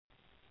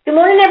Good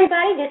morning,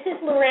 everybody. This is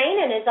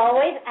Lorraine, and as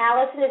always,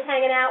 Allison is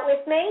hanging out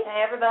with me. Hey,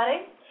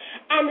 everybody.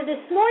 And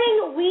this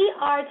morning we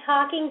are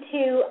talking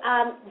to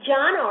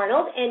John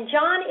Arnold, and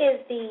John is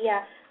the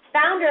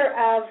founder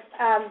of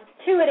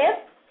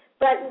Tuitive,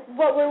 but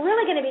what we're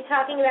really going to be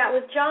talking about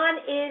with John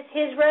is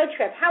his road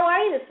trip. How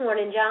are you this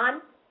morning,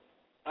 John?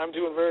 I'm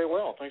doing very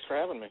well. Thanks for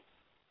having me.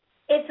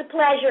 It's a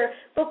pleasure.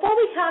 Before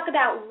we talk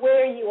about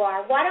where you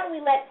are, why don't we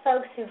let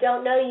folks who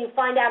don't know you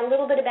find out a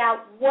little bit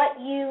about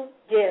what you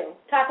do?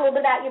 Talk a little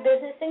bit about your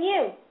business and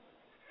you.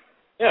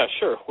 Yeah,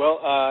 sure. Well,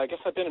 I guess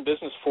I've been in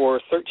business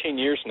for 13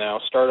 years now.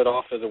 Started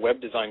off as a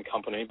web design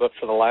company, but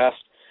for the last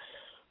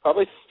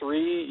probably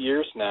 3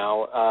 years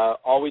now,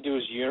 all we do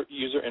is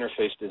user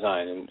interface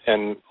design,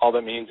 and all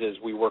that means is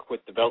we work with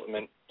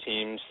development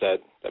teams that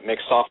make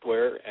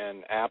software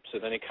and apps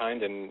of any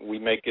kind, and we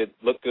make it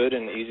look good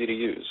and easy to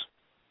use.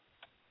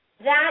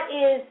 That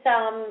is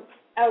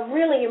a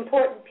really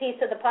important piece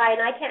of the pie,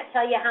 and I can't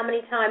tell you how many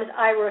times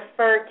I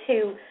refer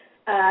to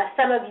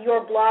some of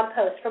your blog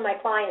posts from my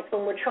clients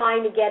when we're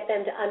trying to get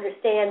them to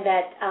understand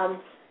that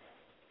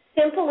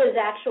simple is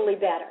actually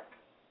better.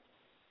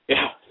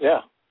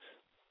 Yeah.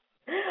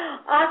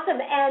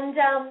 Awesome. And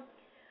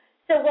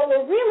so what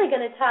we're really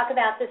going to talk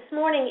about this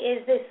morning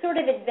is this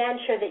sort of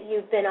adventure that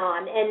you've been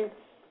on. And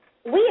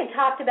we had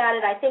talked about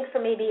it, I think,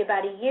 for maybe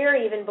about a year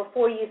even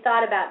before you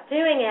thought about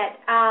doing it.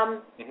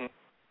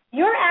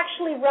 You're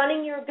actually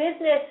running your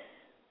business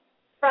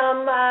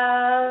from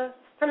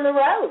the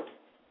road.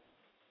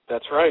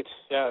 That's right.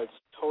 Yeah, it's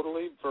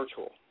totally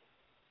virtual.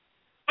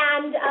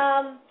 And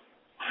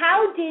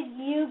how did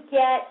you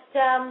get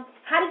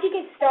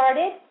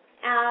started?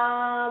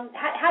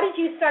 How did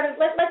you start?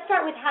 Let's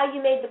start with how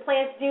you made the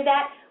plan to do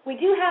that. We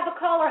do have a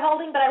caller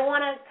holding, but I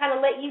want to kind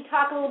of let you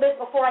talk a little bit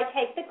before I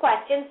take the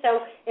question,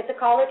 so if the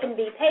caller can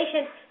be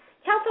patient.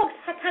 Tell folks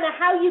kind of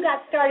how you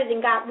got started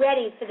and got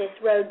ready for this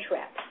road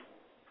trip.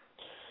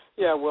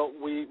 Yeah, well,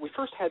 we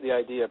first had the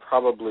idea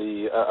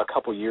probably a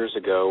couple years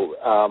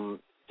ago,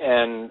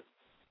 and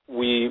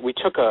we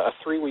took a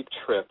 3-week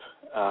trip,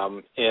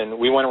 and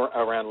we went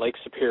around Lake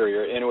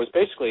Superior, and it was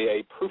basically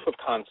a proof of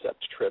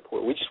concept trip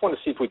where we just wanted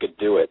to see if we could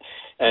do it,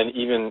 and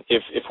even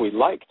if we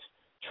liked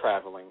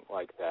traveling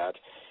like that.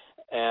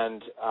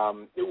 And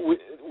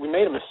we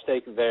made a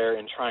mistake there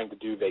in trying to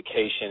do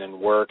vacation and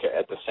work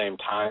at the same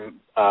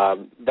time.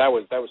 That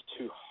was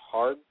too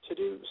hard to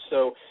do.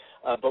 So,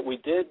 but we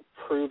did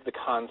prove the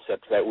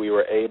concept that we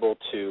were able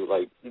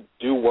to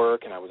do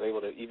work, and I was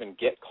able to even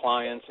get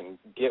clients and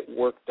get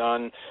work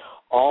done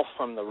all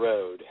from the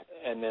road.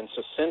 And then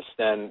so since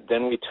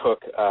then we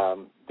took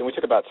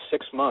about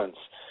 6 months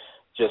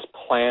just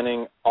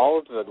planning all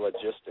of the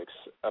logistics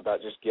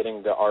about just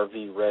getting the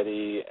RV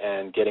ready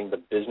and getting the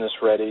business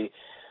ready,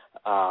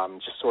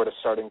 just sort of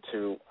starting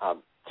to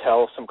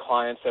tell some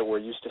clients that we're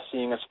used to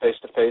seeing us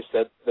face-to-face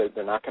that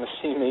they're not going to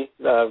see me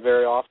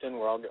very often.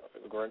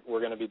 We're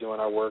going to be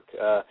doing our work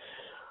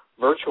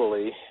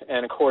virtually.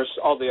 And, of course,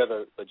 all the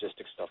other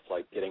logistics stuff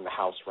like getting the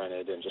house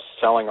rented and just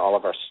selling all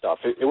of our stuff.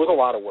 It was a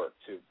lot of work,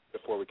 too,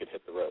 before we could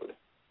hit the road.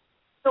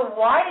 So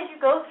why did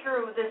you go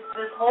through this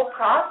whole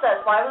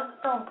process? Why was it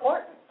so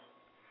important?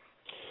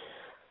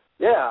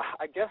 Yeah,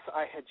 I guess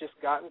I had just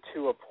gotten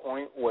to a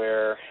point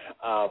where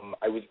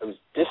I was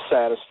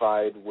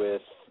dissatisfied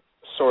with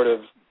sort of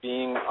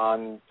being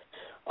on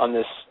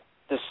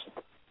this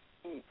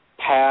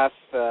path,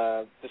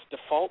 this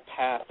default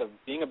path of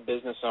being a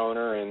business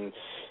owner and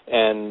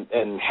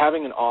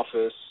having an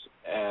office.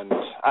 And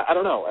I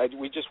don't know,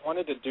 we just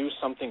wanted to do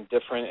something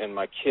different, and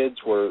my kids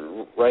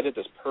were right at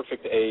this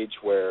perfect age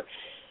where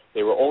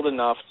they were old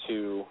enough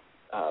to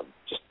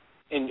just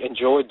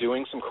enjoy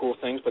doing some cool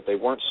things, but they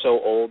weren't so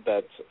old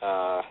that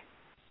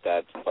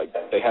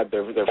they had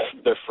their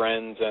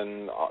friends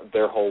and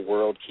their whole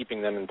world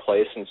keeping them in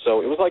place. And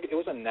so it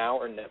was a now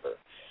or never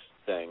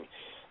thing,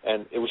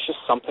 and it was just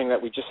something that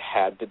we just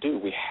had to do.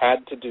 We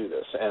had to do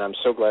this, and I'm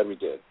so glad we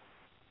did.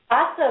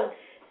 Awesome.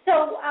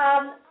 So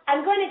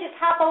I'm going to just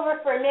hop over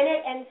for a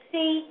minute and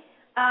see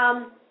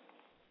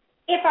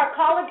if our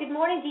caller, good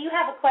morning, do you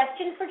have a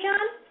question for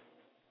John?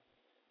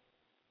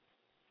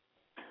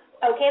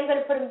 Okay, I'm going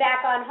to put him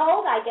back on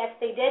hold. I guess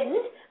they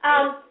didn't.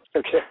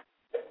 Okay.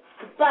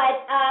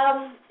 But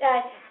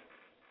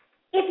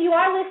if you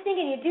are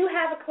listening and you do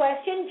have a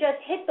question,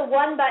 just hit the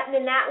 1 button,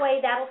 and that way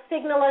that'll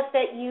signal us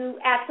that you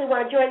actually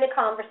want to join the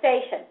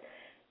conversation.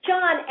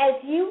 John,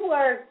 as you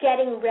were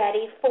getting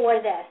ready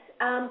for this,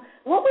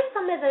 what were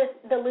some of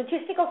the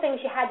logistical things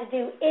you had to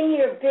do in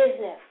your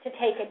business to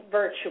take it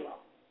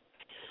virtual?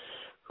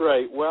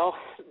 Right. Well,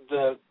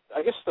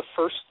 I guess the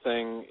first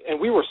thing,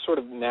 and we were sort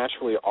of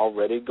naturally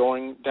already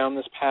going down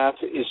this path,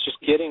 is just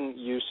getting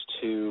used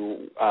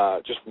to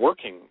just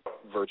working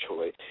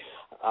virtually.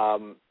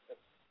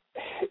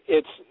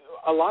 It's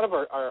a lot of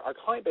our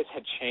client base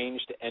had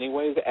changed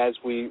anyways as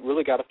we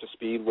really got up to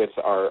speed with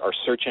our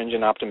search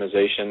engine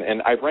optimization,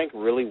 and I rank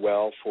really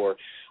well for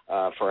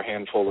a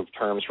handful of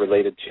terms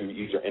related to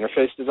user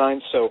interface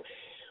design. So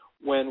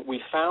when we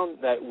found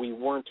that we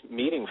weren't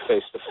meeting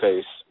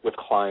face-to-face with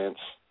clients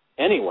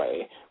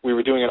anyway. We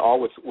were doing it all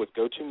with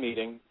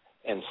GoToMeeting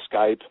and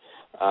Skype,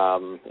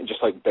 and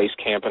just like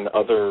Basecamp and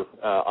other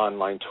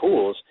online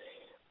tools.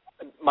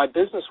 My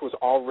business was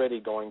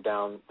already going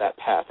down that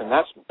path, and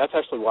that's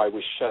actually why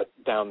we shut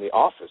down the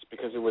office,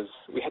 because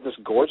we had this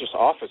gorgeous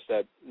office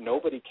that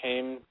nobody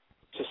came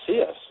to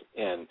see us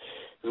in.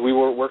 We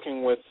were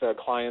working with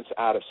clients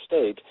out of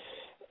state,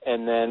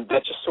 and then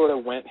that just sort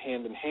of went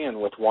hand in hand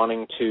with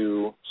wanting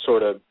to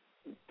sort of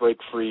break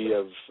free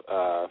of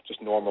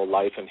just normal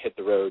life and hit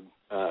the road.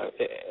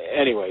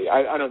 Anyway,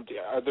 I don't.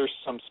 Are there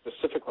some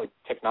specific like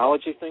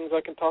technology things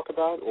I can talk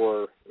about,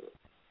 or?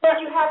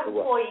 Did you have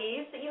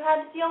employees that you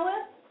had to deal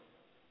with?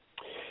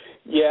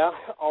 Yeah,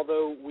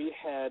 although we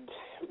had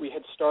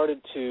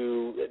started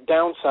to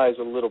downsize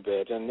a little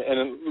bit, and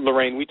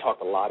Lorraine, we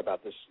talked a lot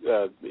about this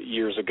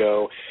years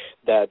ago,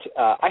 that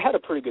I had a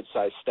pretty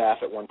good-sized staff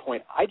at one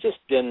point. I just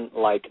didn't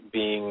like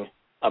being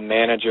a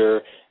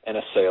manager and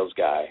a sales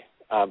guy.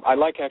 I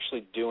like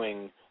actually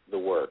doing the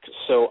work.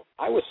 So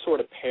I was sort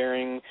of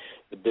paring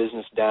the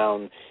business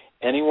down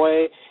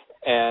anyway,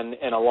 and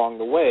along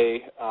the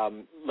way,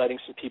 letting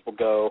some people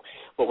go.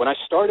 But when I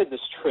started this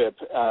trip,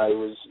 it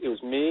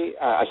was me.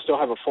 I still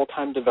have a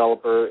full-time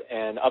developer,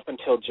 and up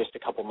until just a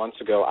couple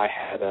months ago, I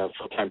had a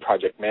full-time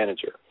project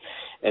manager.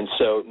 And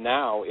so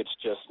now it's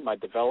just my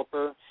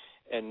developer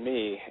and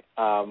me,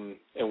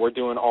 and we're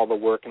doing all the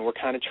work, and we're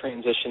kind of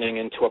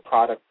transitioning into a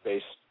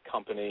product-based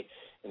company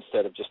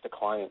instead of just a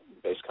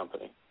client-based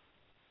company.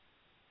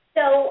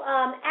 So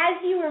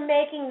as you were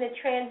making the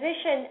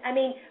transition, I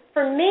mean,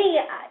 for me,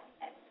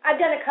 I've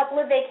done a couple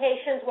of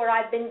vacations where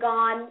I've been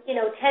gone,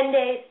 10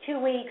 days, 2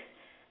 weeks,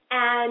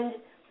 and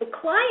the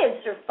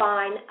clients are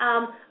fine.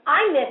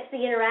 I miss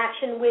the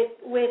interaction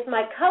with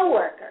my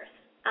coworkers,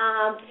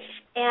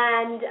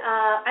 and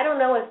I don't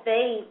know if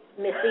they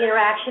miss the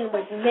interaction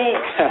with me.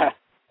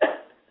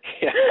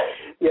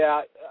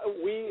 Yeah.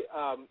 We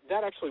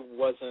that actually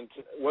wasn't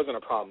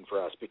a problem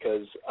for us,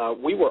 because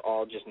we were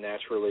all just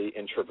naturally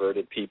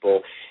introverted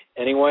people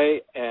anyway,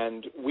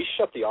 and we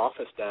shut the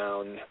office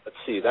down. Let's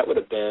see, that would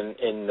have been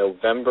in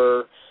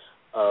November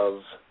of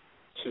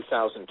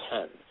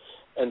 2010,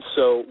 and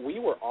so we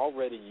were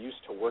already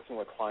used to working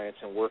with clients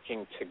and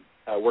working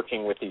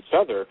with each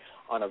other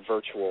on a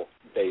virtual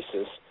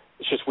basis.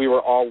 It's just we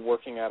were all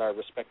working at our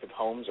respective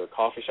homes or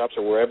coffee shops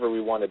or wherever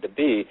we wanted to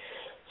be.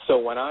 So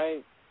when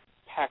I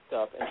packed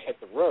up and hit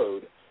the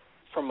road,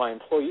 from my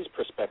employees'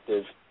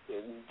 perspective,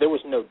 there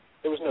was no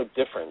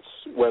difference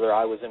whether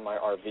I was in my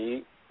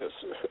RV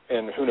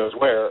and who knows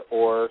where,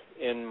 or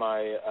in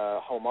my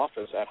home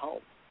office at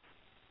home.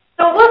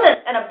 So it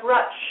wasn't an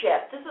abrupt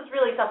shift. This is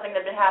really something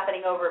that had been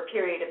happening over a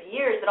period of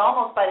years, and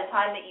almost by the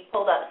time that you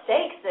pulled up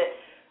stakes,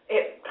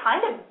 it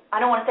kind of, I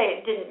don't want to say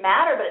it didn't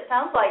matter, but it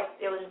sounds like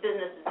it was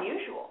business as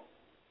usual.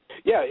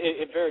 Yeah,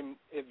 it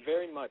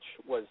very much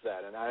was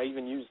that, and I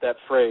even used that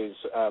phrase,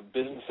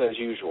 business as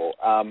usual.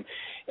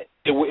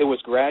 It was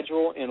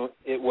gradual, and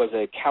it was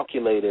a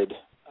calculated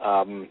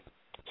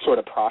sort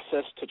of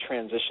process to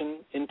transition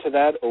into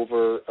that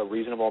over a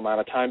reasonable amount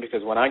of time,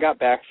 because when I got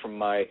back from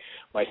my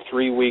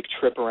 3-week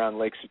trip around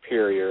Lake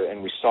Superior,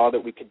 and we saw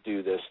that we could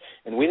do this,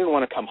 and we didn't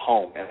want to come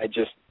home, and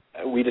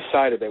we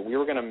decided that we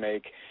were going to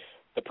make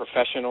the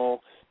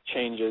professional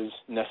changes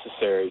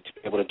necessary to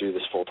be able to do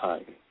this full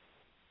time.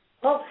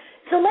 Well,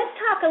 so let's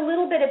talk a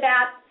little bit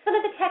about some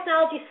of the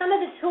technology, some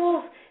of the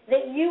tools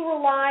that you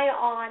rely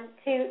on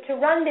to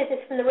run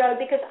business from the road,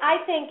 because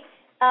I think,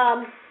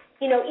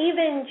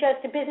 even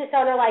just a business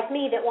owner like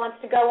me that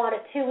wants to go on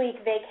a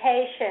 2-week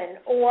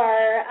vacation,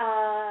 or,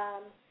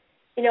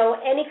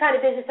 any kind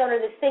of business owner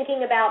that's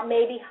thinking about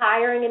maybe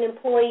hiring an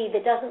employee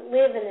that doesn't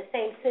live in the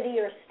same city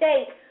or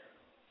state,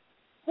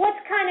 what's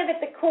kind of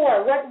at the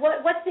core? What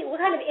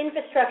kind of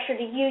infrastructure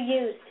do you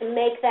use to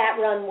make that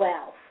run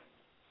well?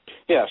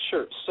 Yeah,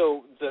 sure.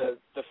 So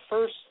the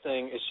first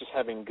thing is just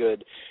having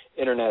good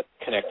internet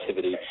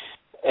connectivity.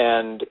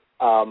 And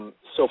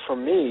so for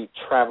me,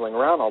 traveling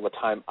around all the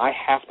time, I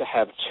have to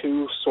have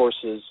 2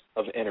 sources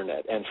of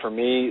internet. And for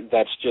me,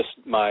 that's just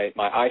my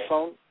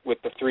iPhone with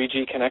the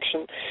 3G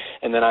connection,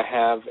 and then I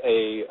have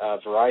a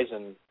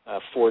Verizon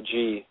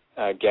 4G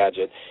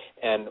gadget.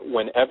 And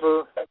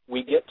whenever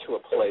we get to a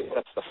place,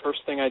 that's the first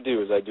thing I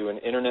do, is I do an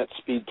internet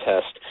speed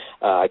test.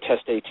 I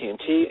test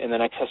AT&T, and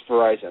then I test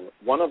Verizon.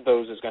 One of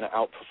those is going to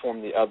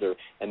outperform the other,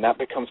 and that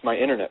becomes my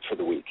internet for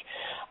the week.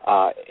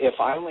 If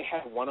I only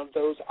had one of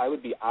those, I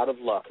would be out of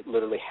luck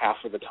literally half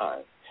of the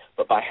time.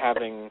 But by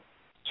having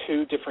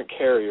 2 different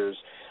carriers,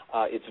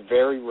 it's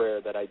very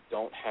rare that I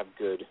don't have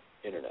good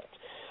internet.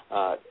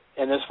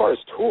 And as far as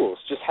tools,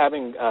 just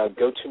having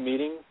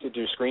GoToMeeting to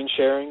do screen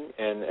sharing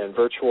and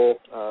virtual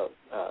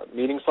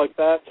meetings like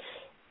that,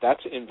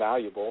 that's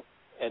invaluable.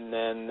 And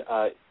then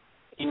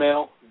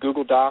email,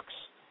 Google Docs,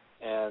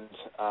 and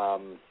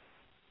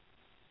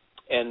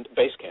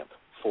Basecamp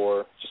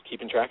for just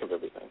keeping track of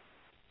everything.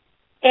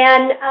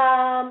 And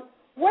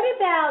what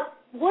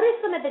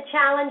are some of the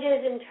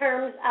challenges in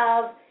terms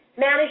of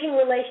managing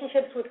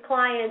relationships with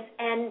clients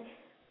and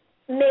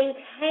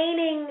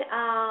maintaining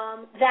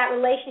that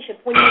relationship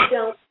when you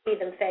don't see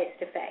them face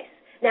to face.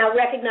 Now,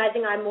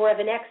 recognizing I'm more of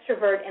an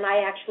extrovert and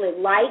I actually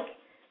like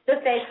the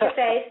face to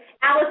face.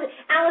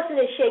 Allison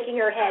is shaking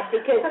her head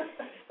because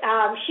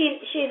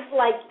she's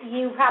like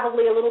you,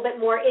 probably a little bit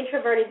more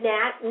introverted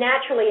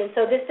naturally, and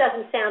so this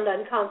doesn't sound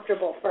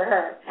uncomfortable for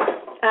her.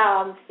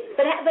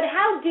 But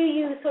how do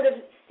you sort of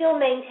still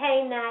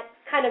maintain that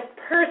kind of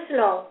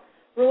personal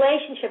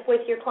relationship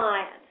with your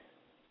clients?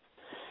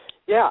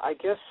 Yeah, I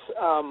guess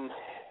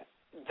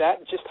that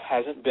just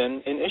hasn't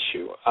been an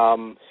issue.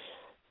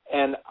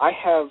 And I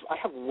have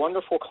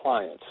wonderful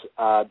clients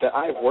that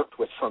I have worked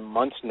with for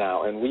months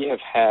now, and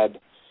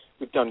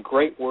we've done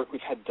great work.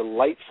 We've had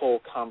delightful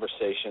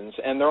conversations,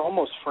 and they're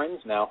almost friends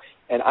now,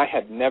 and I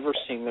have never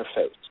seen their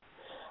face.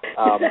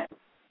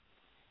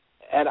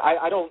 And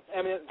I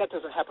mean, that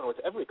doesn't happen with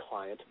every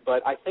client,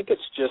 but I think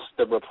it's just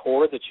the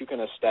rapport that you can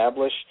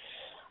establish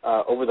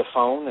over the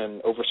phone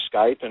and over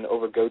Skype and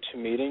over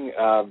GoToMeeting.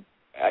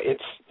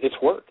 It's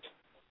worked.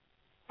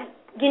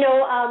 You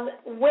know,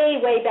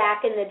 way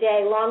back in the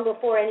day, long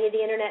before any of the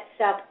Internet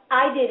stuff,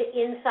 I did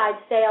inside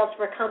sales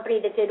for a company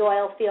that did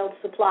oil field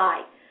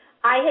supply.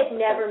 I had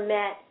never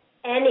met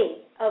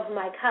any of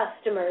my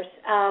customers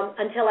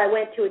until I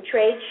went to a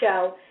trade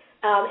show.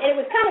 And it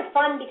was kind of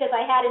fun because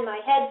I had in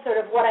my head sort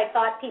of what I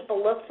thought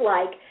people looked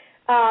like.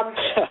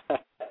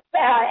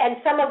 And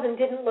some of them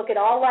didn't look at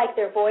all like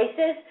their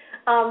voices.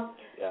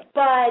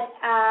 But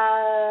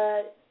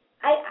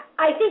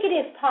I think it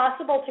is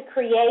possible to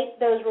create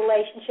those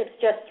relationships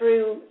just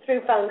through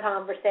phone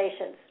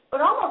conversations.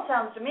 It almost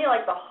sounds to me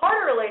like the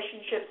harder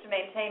relationships to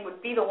maintain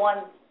would be the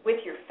ones with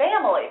your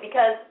family,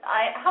 because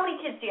how many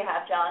kids do you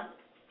have, John?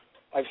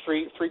 I have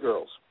three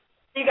girls.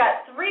 So you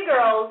got 3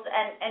 girls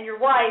and your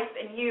wife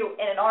and you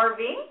in an RV?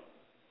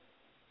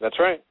 That's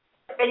right.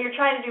 And you're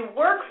trying to do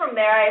work from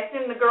there. I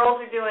assume the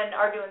girls are doing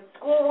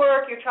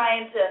schoolwork. You're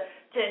trying to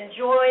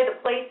enjoy the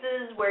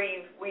places where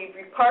you've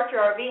parked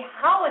your RV.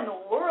 How in the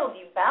world do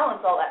you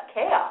balance all that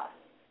chaos?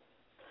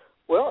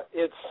 Well,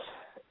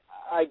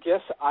 I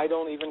guess I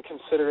don't even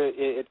consider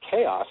it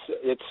chaos.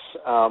 It's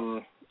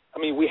I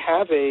mean, we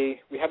have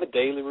a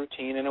daily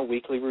routine and a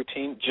weekly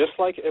routine just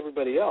like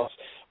everybody else.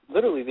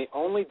 Literally, the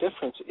only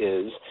difference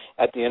is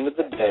at the end of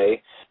the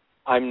day,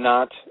 I'm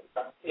not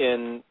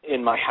in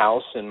my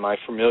house in my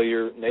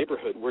familiar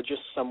neighborhood. We're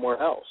just somewhere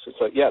else. It's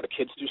like, yeah, the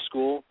kids do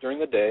school during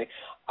the day.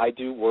 I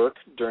do work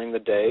during the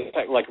day. In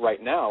fact, like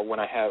right now, when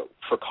I have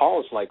for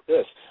calls like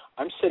this,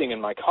 I'm sitting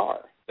in my car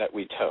that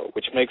we tow,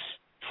 which makes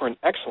for an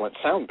excellent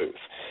sound booth.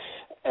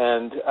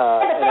 And the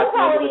phone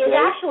quality is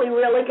actually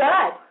really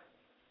good.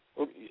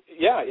 Well,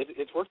 yeah,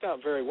 it's worked out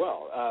very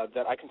well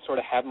that I can sort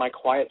of have my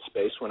quiet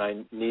space when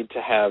I need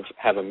to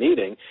have a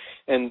meeting,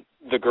 and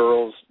the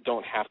girls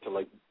don't have to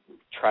like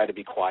try to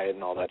be quiet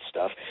and all that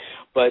stuff.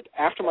 But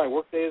after my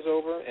work day is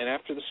over and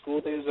after the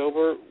school day is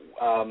over,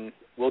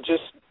 we'll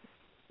just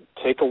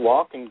take a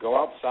walk and go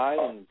outside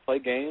and play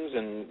games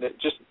and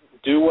just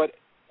do what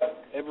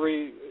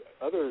every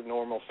other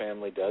normal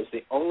family does.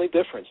 The only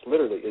difference,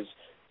 literally, is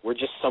we're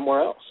just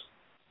somewhere else.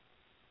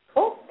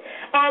 Cool.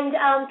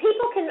 And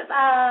people can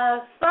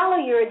follow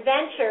your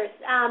adventures.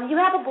 You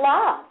have a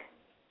blog.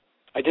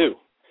 I do.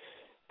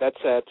 That's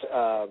at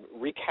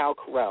Recalc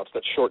Routes.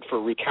 That's short for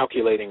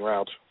Recalculating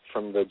Routes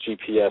from the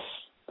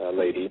GPS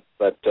lady.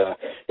 But,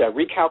 yeah,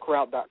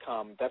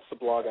 recalcroute.com. That's the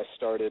blog I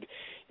started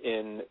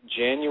in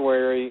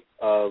January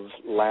of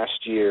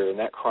last year, and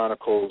that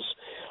chronicles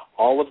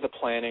all of the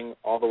planning,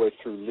 all the way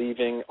through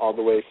leaving, all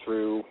the way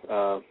through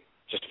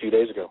just a few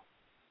days ago.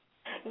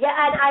 Yeah,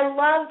 and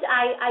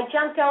I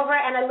jumped over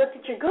and I looked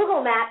at your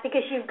Google map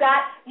because you've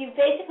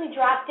basically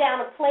dropped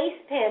down a place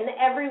pin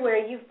everywhere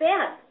you've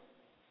been.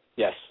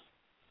 Yes.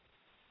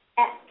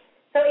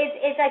 So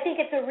I think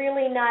it's a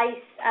really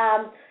nice,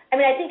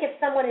 I think if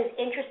someone is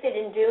interested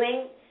in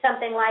doing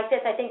something like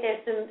this, I think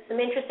there's some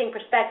interesting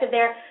perspective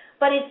there,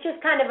 but it's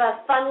just kind of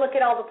a fun look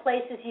at all the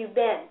places you've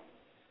been.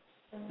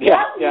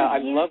 Yeah, I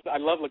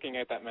love looking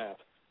at that map.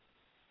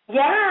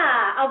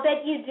 Yeah, I'll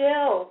bet you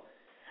do.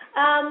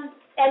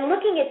 And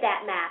looking at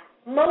that map,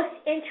 most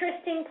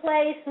interesting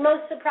place,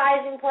 most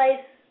surprising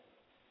place,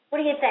 what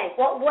do you think?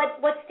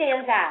 What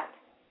stands out?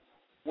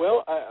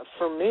 Well,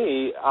 for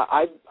me,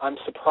 I'm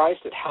surprised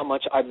at how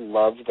much I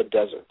love the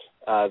desert.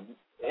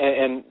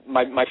 And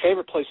my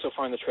favorite place so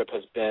far on the trip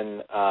has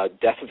been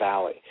Death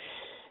Valley.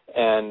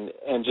 And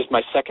just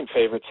my second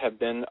favorites have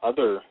been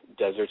other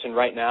deserts. And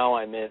right now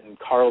I'm in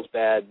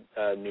Carlsbad,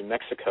 New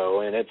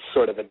Mexico, and it's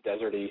sort of a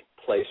deserty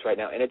place right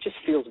now. And it just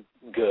feels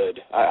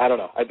good. I don't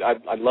know.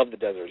 I love the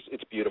deserts.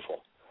 It's beautiful.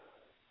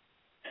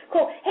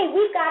 Cool. Hey,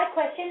 we've got a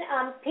question.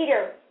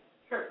 Peter.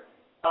 Sure.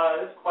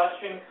 This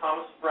question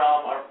comes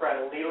from our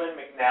friend Leland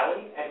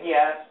McNally, and he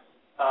asks,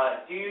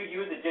 do you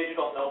use a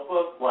digital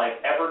notebook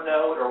like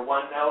Evernote or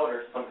OneNote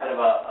or some kind of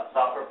a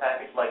software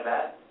package like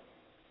that?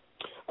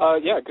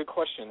 Yeah, good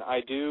question. I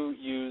do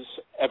use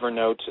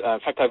Evernote. In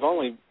fact, I've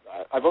only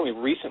I've only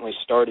recently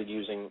started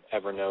using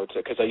Evernote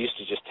because I used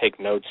to just take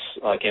notes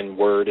like in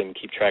Word and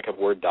keep track of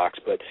Word docs.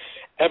 But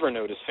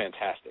Evernote is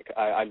fantastic.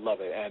 I love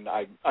it, and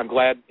I'm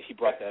glad he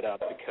brought that up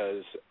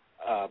because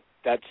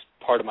that's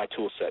part of my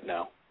tool set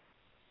now.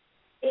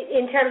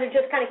 In terms of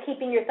just kind of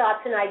keeping your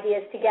thoughts and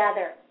ideas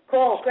together.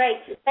 Cool, great.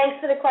 Thanks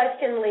for the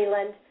question,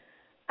 Leland.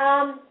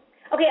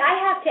 Okay, I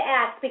have to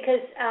ask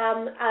because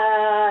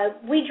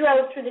we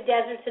drove through the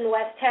deserts in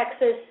West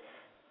Texas,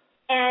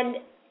 and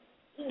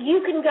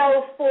you can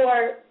go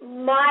for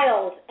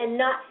miles and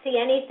not see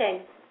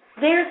anything.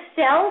 There's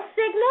cell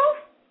signal?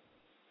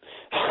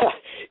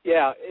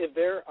 Yeah,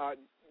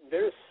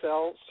 there's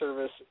cell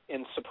service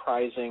in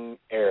surprising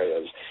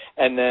areas,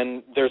 and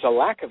then there's a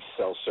lack of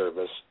cell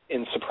service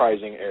in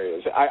surprising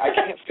areas. I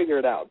can't figure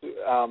it out.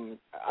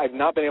 I've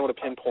not been able to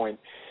pinpoint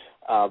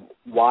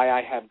why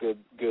I have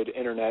good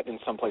internet in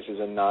some places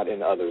and not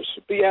in others.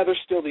 But yeah,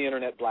 there's still the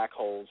internet black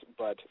holes,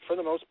 but for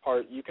the most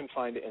part, you can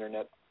find the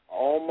internet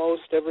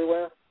almost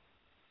everywhere.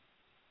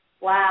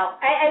 Wow.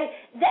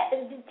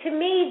 To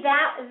me,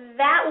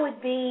 that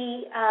would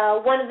be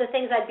one of the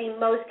things I'd be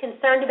most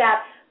concerned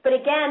about. But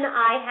again,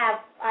 I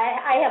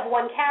have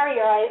one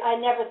carrier. I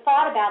never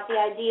thought about the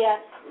idea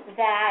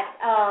that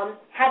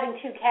having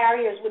two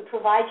carriers would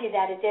provide you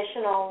that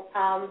additional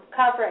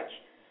coverage.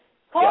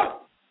 Cool. Yeah.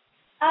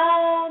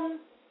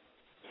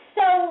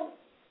 So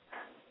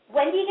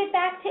when do you get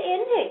back to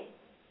Indy?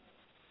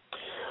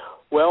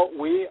 Well,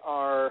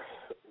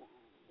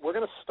 we're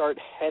going to start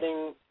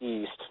heading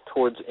east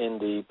towards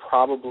Indy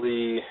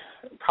probably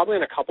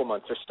in a couple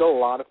months. There's still a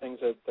lot of things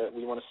that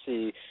we want to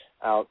see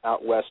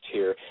out west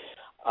here.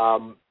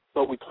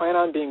 But we plan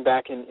on being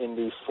back in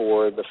Indy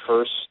for the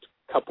first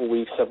couple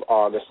weeks of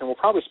August, and we'll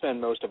probably spend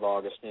most of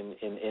August in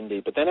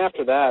Indy. But then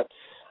after that,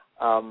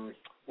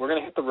 we're going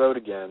to hit the road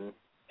again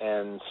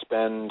and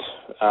spend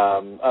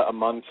a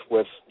month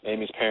with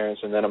Amy's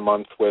parents and then a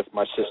month with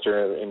my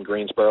sister in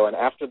Greensboro. And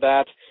after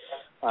that,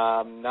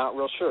 not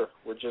real sure.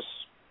 We're just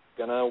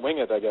going to wing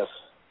it, I guess.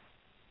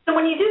 So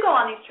when you do go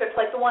on these trips,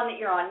 like the one that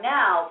you're on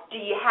now, do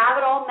you have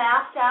it all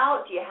mapped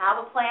out? Do you have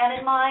a plan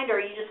in mind? Or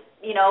are you just,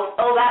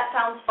 oh, that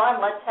sounds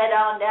fun, let's head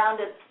on down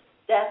to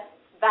Death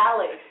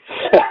Valley?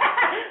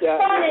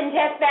 Yeah. Fun and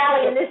Death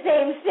Valley in the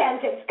same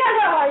sentence. Kind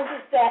of hard to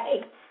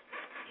say.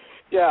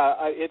 Yeah,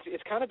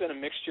 it's kind of been a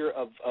mixture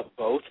of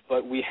both,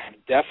 but we have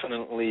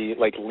definitely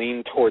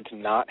leaned towards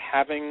not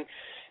having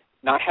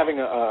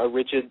a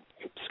rigid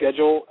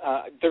schedule.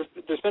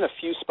 There's been a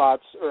few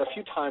spots or a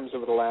few times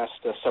over the last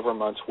several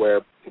months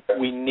where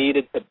we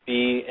needed to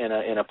be in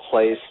a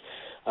place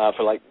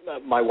for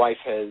my wife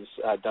has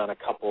done a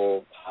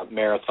couple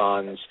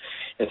marathons,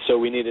 and so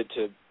we needed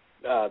to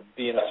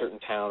be in a certain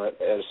town at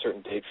a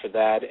certain date for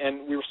that,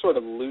 and we were sort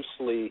of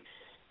loosely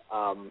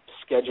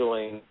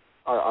scheduling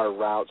our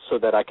route so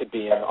that I could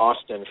be in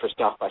Austin for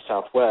South by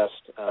Southwest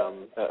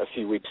a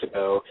few weeks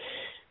ago.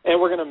 And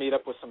we're going to meet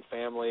up with some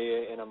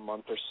family in a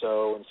month or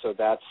so, and so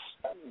that's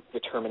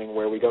determining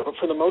where we go. But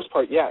for the most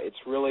part, yeah, it's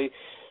really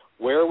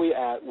where are we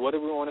at, what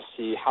do we want to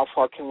see, how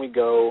far can we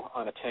go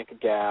on a tank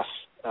of gas,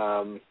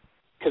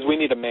 because we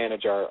need to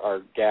manage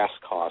our gas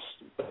costs.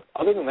 But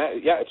other than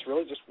that, yeah, it's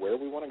really just where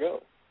we want to go.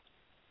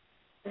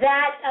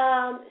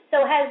 So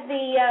has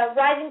the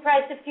rising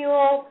price of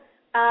fuel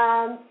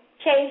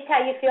changed how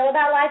you feel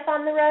about life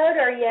on the road,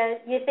 or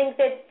you think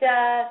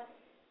that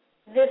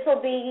this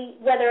will be,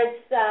 whether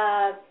it's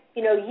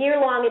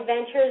year-long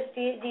adventures,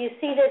 do you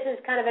see this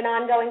as kind of an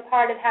ongoing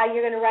part of how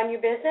you're going to run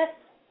your business?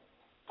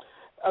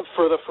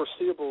 For the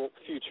foreseeable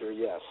future,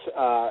 yes.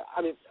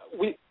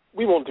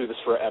 We won't do this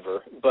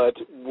forever, but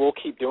we'll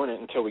keep doing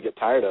it until we get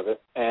tired of it,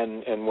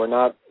 and we're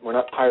not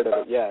tired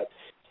of it yet.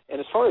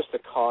 And as far as the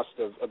cost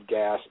of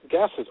gas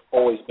has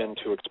always been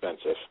too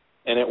expensive,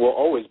 and it will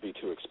always be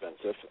too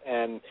expensive.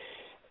 And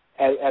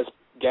as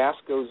gas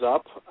goes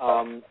up,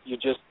 you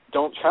just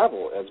don't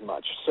travel as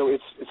much. So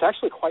it's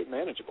actually quite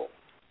manageable.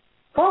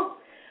 Cool.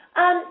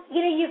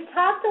 You've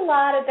talked a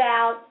lot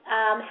about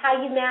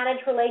how you manage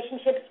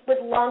relationships with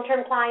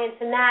long-term clients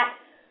and that,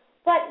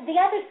 but the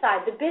other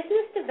side, the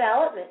business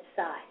development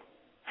side,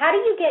 how do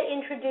you get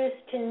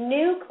introduced to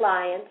new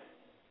clients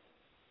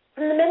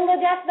from the middle of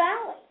Death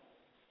Valley?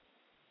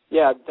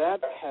 Yeah,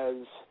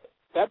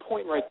 that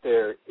point right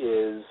there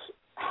is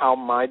how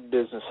my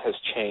business has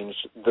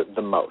changed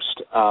the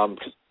most.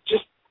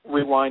 Just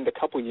rewind a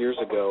couple years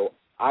ago,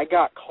 I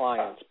got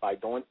clients by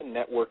going to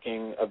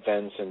networking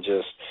events and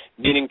just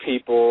meeting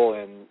people,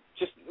 and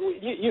just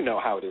you know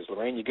how it is,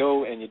 Lorraine. You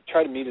go and you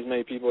try to meet as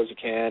many people as you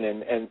can,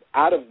 and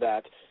out of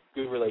that,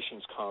 good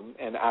relations come,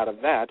 and out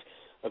of that,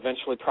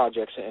 eventually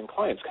projects and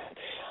clients come.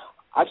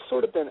 I've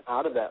sort of been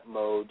out of that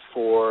mode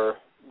for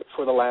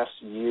the last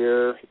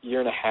year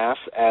and a half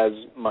as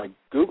my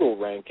Google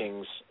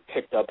rankings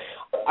picked up.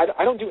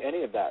 I don't do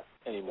any of that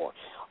anymore.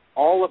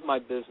 All of my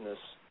business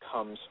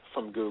comes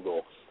from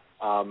Google.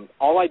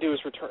 All I do is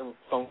return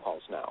phone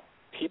calls now.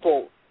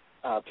 People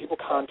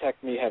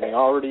contact me having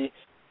already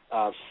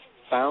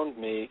found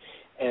me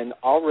and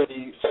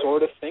already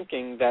sort of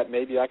thinking that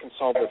maybe I can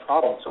solve their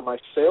problem. So my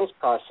sales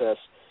process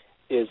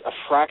is a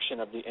fraction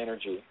of the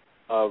energy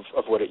of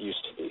what it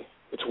used to be.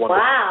 It's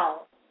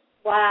wonderful.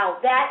 Wow.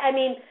 That, I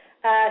mean,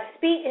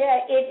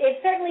 it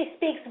certainly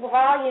speaks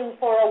volume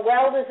for a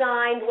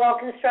well-designed,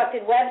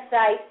 well-constructed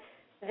website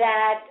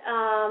that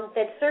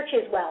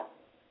searches well.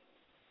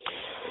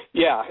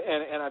 Yeah,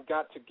 and I've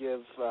got to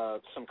give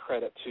some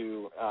credit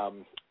to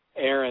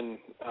Aaron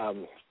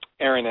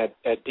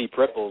at Deep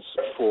Ripples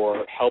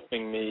for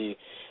helping me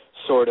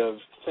sort of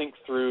think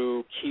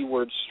through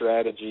keyword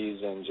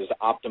strategies and just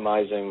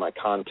optimizing my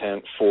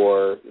content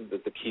for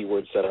the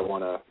keywords that I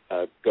want to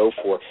go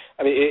for.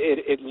 I mean,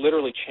 it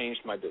literally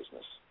changed my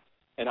business.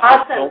 And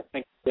awesome. I don't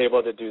think I'd be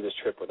able to do this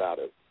trip without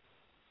it.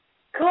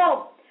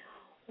 Cool.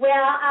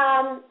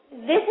 Well,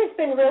 this has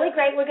been really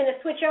great. We're going to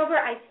switch over.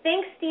 I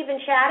think Stephen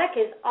Shattuck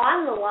is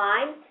on the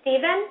line.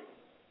 Stephen?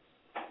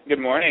 Good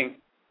morning.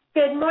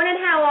 Good morning.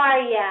 How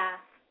are you?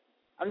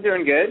 I'm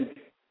doing good.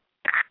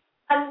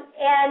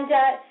 And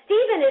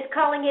Stephen is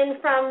calling in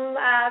from,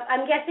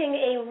 I'm guessing,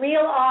 a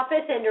real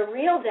office and a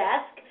real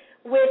desk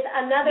with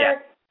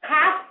another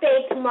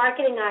half-baked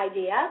marketing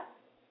idea.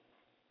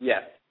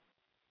 Yes.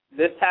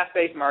 This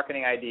half-baked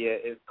marketing idea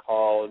is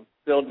called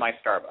Build My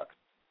Starbucks.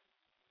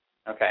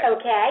 Okay.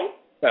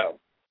 So,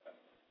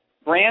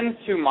 brands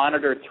who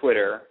monitor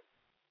Twitter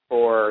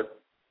for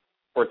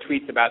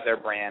tweets about their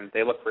brand,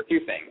 they look for two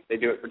things. They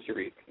do it for two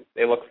reasons.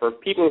 They look for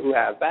people who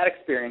have bad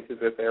experiences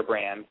with their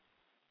brand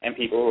and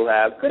people who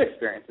have good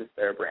experiences with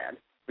their brand.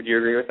 Would you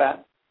agree with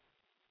that?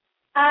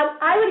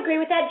 I would agree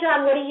with that.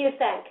 John, what do you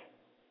think?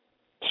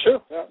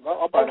 Sure. Yeah,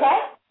 I'll buy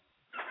that.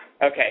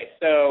 Okay,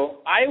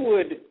 so I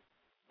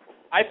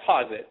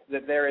posit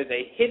that there is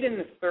a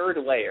hidden third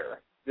layer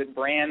that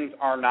brands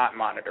are not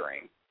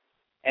monitoring.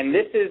 And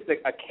this is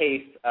a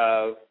case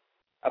of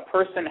a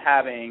person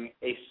having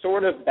a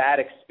sort of bad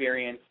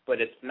experience,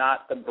 but it's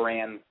not the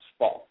brand's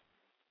fault.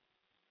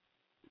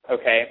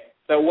 Okay?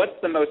 So what's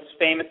the most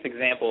famous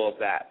example of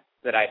that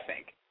I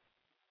think?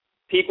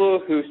 People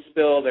who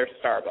spill their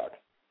Starbucks.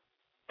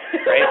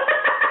 Right?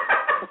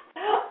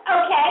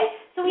 Okay.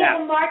 So we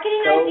have a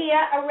marketing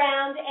idea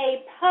around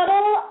a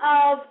puddle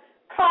of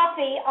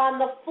coffee on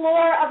the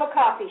floor of a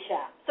coffee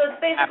shop. So it's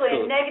basically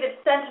a negative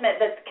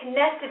sentiment that's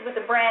connected with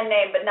the brand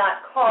name but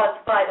not caused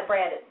by the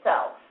brand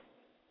itself.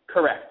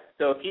 Correct.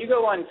 So if you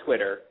go on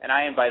Twitter, and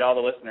I invite all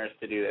the listeners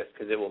to do this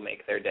because it will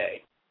make their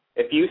day,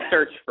 if you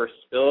search for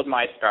Spilled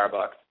My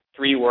Starbucks,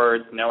 3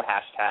 words, no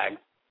hashtags,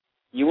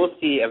 you will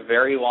see a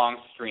very long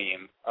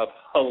stream of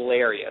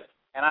hilarious,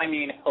 and I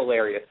mean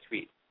hilarious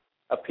tweets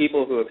of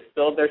people who have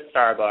spilled their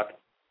Starbucks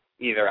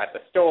either at the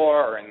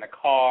store or in the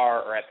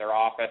car or at their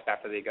office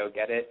after they go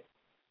get it,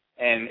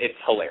 and it's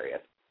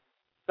hilarious.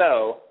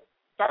 So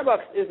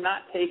Starbucks is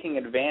not taking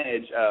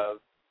advantage of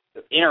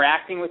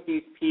interacting with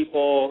these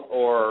people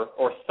or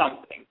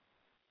something.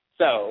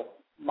 So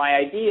my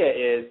idea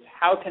is,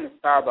 how can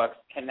Starbucks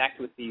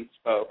connect with these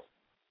folks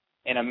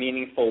in a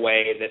meaningful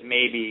way that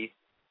maybe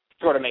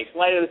sort of makes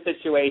light of the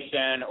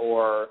situation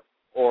or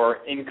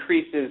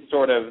increases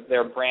sort of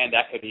their brand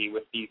equity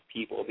with these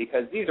people,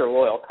 because these are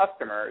loyal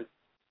customers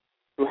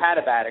who had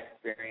a bad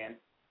experience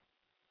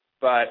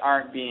but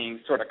aren't being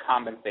sort of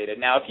compensated.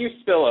 Now, if you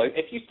spill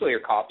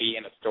your coffee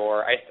in a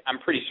store, I'm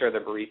pretty sure the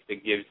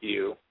barista gives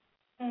you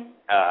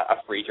a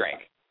free drink.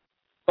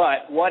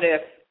 But what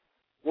if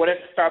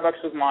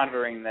Starbucks was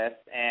monitoring this,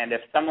 and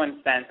if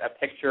someone sent a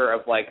picture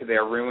of like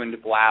their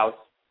ruined blouse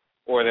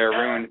or their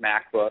ruined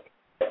MacBook,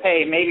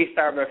 hey, maybe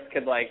Starbucks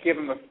could like give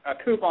them a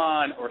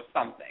coupon or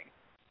something.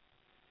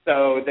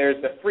 So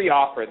there's a free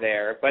offer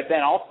there. But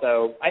then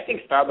also, I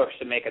think Starbucks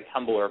should make a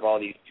Tumblr of all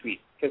these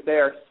tweets because they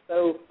are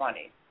so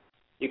funny.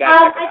 You guys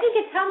I think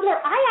a Tumblr.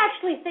 I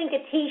actually think a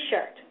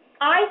T-shirt.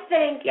 I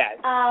think,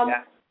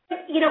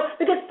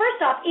 because first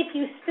off, if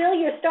you spill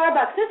your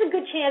Starbucks, there's a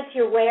good chance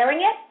you're wearing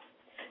it.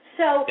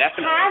 So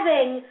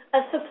having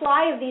a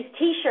supply of these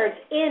T-shirts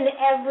in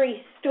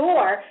every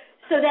store,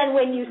 so then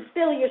when you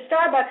spill your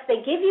Starbucks, they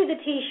give you the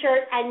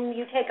T-shirt and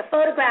you take a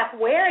photograph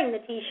wearing the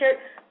T-shirt.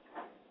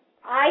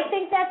 I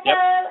think that's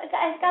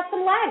got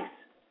some legs.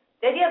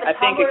 The idea of a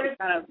Tumblr is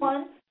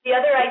one. The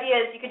other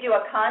idea is you could do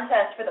a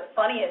contest for the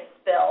funniest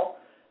spill.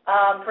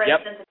 For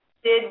instance, if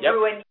you did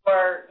ruin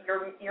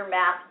your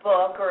math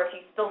book, or if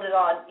you spilled it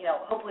on,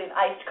 hopefully an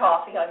iced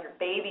coffee on your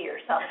baby or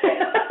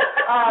something.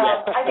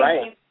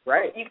 I think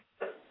you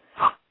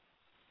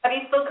have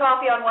you spilled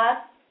coffee on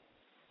Wes?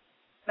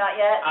 Not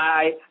yet?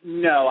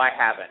 No, I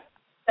haven't.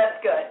 That's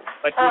good.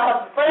 But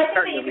I think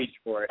starting to reach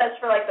for it. That's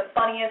for like the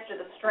funniest or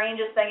the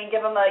strangest thing, and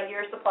give them a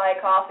year's supply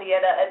of coffee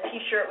and a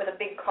T-shirt with a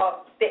big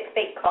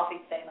fake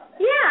coffee stain on it.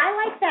 Yeah, I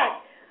like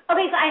that.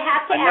 Okay, so I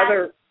have to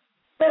ask.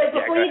 But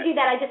before you do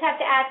that, I just have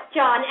to ask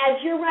John,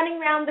 as you're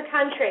running around the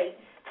country,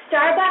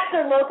 Starbucks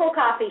or local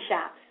coffee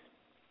shops?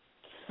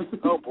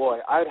 Oh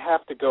boy, I'd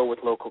have to go with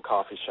local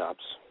coffee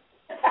shops.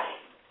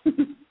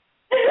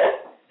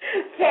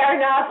 Fair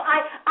enough.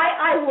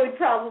 I would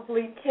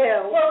probably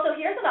too. Well, so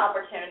here's an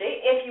opportunity.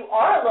 If you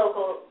are a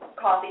local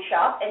coffee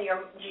shop and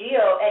you're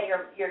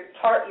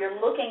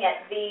looking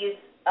at these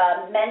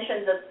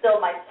mentions of Spill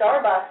My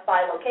Starbucks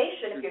by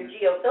location, if you're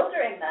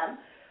geo-filtering them,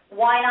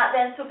 why not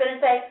then swoop in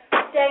and say,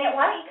 dang it,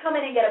 why don't you come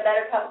in and get a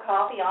better cup of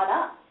coffee on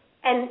us?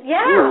 And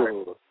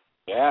Ooh,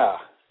 yeah.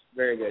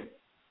 Very good.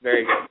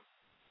 Very good.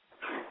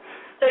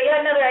 So you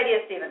had another idea,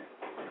 Stephen.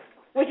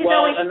 which is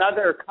Well, always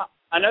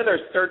another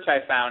search I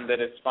found that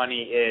is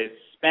funny is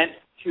spent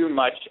too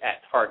much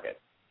at Target.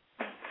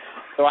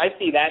 So I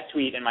see that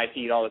tweet in my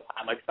feed all the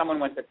time. Like someone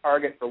went to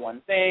Target for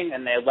one thing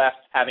and they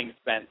left having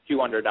spent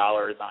 $200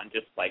 on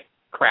just like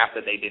crap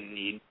that they didn't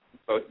need,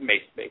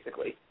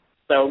 basically.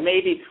 So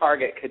maybe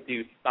Target could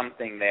do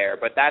something there.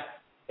 But that's,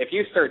 if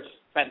you search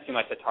spent too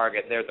much at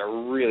Target, there's a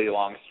really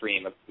long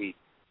stream of tweets.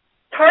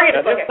 Target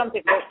is So like a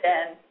something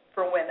den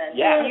for women.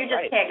 Yeah, you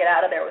just right. can't get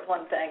out of there with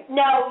one thing.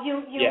 no,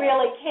 you Yeah.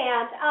 really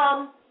can't.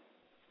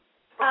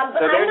 But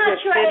So I'm there's not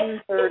this sure.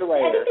 hidden third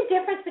layer. I think the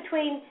difference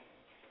between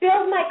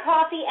spilled my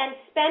coffee and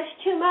spent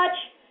too much.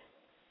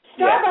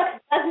 Starbucks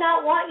does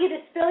not want you to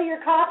spill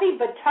your coffee,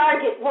 but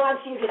Target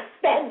wants you to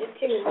spend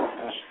too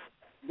much.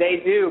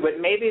 They do, but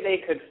maybe they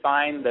could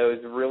find those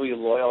really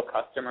loyal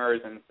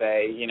customers and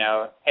say, you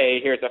know, hey,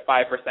 here's a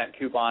 5%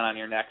 coupon on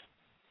your next,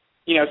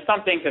 you know,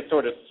 something to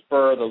sort of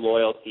spur the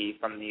loyalty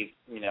from these,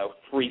 you know,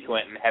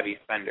 frequent and heavy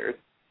spenders.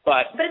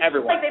 But it seems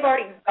everyone, like they've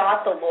already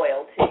got the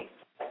loyalty.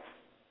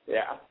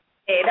 yeah.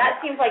 Okay, that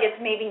seems like it's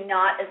maybe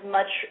not as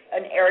much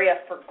an area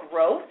for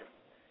growth.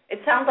 It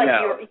sounds like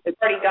No, you've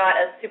already got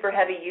a super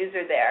heavy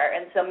user there,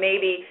 and so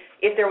maybe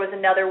if there was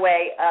another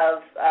way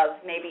of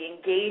maybe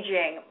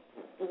engaging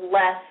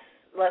less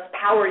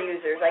power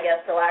users, I guess,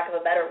 for lack of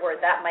a better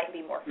word, that might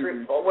be more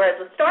fruitful. Whereas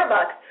with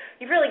Starbucks,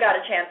 you've really got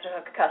a chance to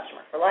hook a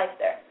customer for life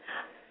there.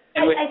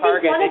 And with I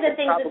Target, think one of they the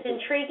could things that's probably-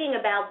 intriguing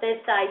about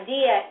this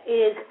idea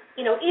is,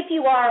 you know, if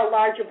you are a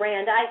larger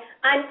brand,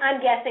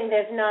 I'm guessing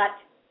there's not,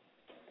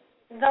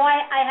 though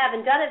I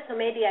haven't done it, so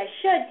maybe I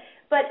should,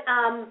 but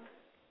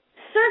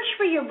search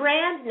for your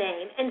brand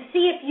name and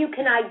see if you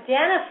can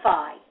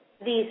identify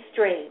these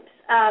streams.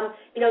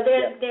 You know,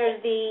 there's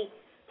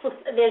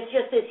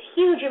just this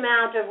huge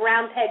amount of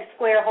round peg,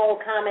 square hole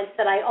comments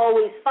that I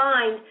always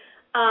find.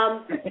 I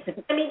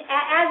mean,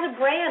 as a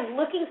brand,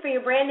 looking for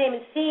your brand name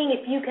and seeing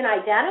if you can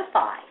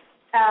identify,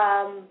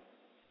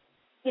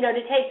 you know,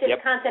 to take this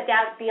concept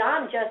out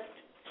beyond just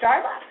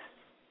Starbucks.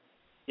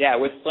 Yeah,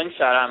 with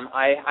Slingshot,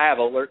 I have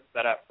alerts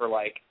set up for,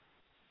 like,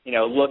 you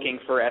know, looking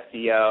for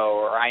SEO,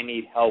 or I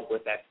need help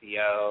with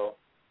SEO,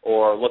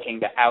 or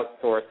looking to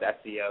outsource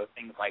SEO,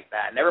 things like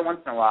that. And every once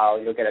in a while,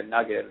 you'll get a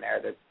nugget in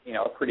there that's, you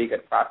know, a pretty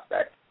good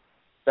prospect.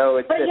 So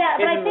it's But this yeah,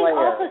 but I hidden think layer.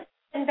 also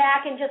sitting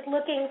back and just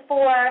looking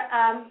for,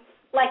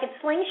 like at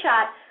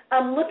Slingshot,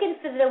 looking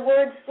for the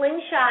word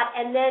Slingshot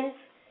and then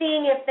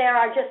seeing if there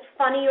are just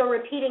funny or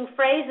repeating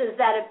phrases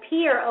that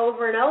appear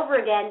over and over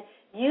again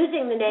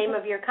using the name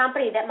of your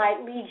company that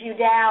might lead you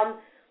down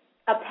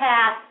a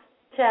path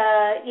to,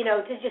 you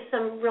know, to just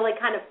some really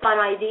kind of fun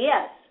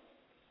ideas.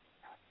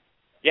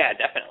 Yeah,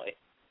 definitely.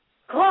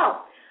 Cool.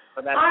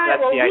 So that's, All right,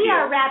 that's well, the we idea.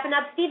 are wrapping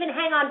up. Stephen,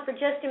 hang on for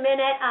just a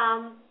minute.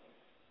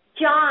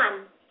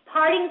 John,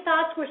 parting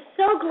thoughts. We're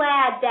so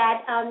glad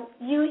that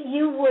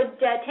you would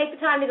take the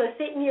time to go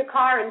sit in your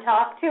car and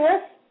talk to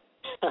us.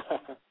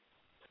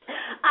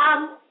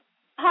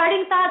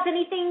 Parting thoughts,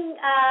 anything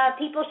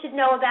people should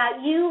know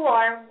about you,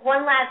 or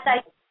one last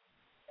idea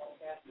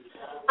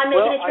on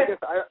making a trip?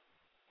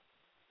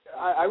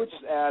 I would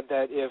just add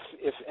that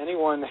if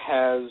anyone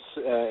has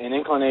an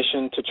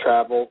inclination to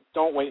travel,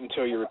 don't wait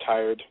until you're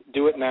retired.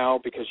 Do it now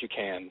because you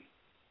can.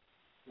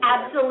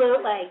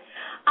 Absolutely.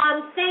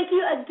 Thank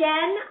you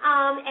again.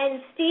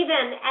 And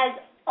Stephen, as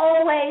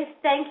always,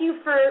 thank you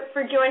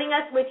for joining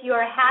us with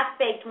your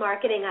half-baked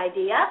marketing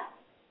idea.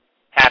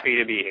 Happy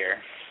to be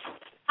here.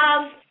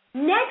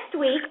 Next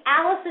week,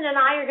 Allison and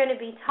I are going to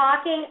be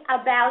talking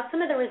about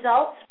some of the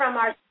results from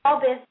our small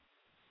business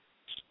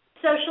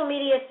social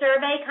media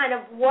survey, kind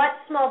of what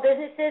small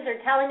businesses are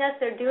telling us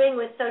they're doing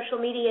with social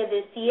media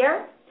this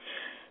year.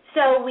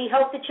 So we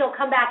hope that you'll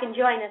come back and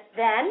join us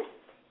then.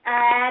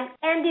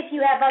 And if you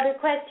have other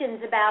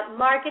questions about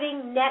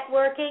marketing,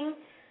 networking,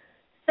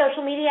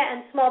 social media,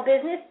 and small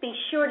business, be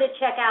sure to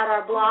check out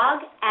our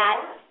blog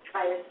at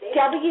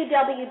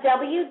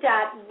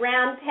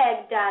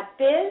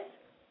www.roundpeg.biz.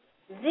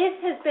 This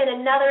has been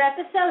another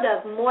episode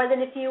of More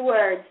Than a Few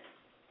Words.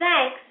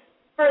 Thanks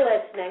for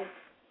listening.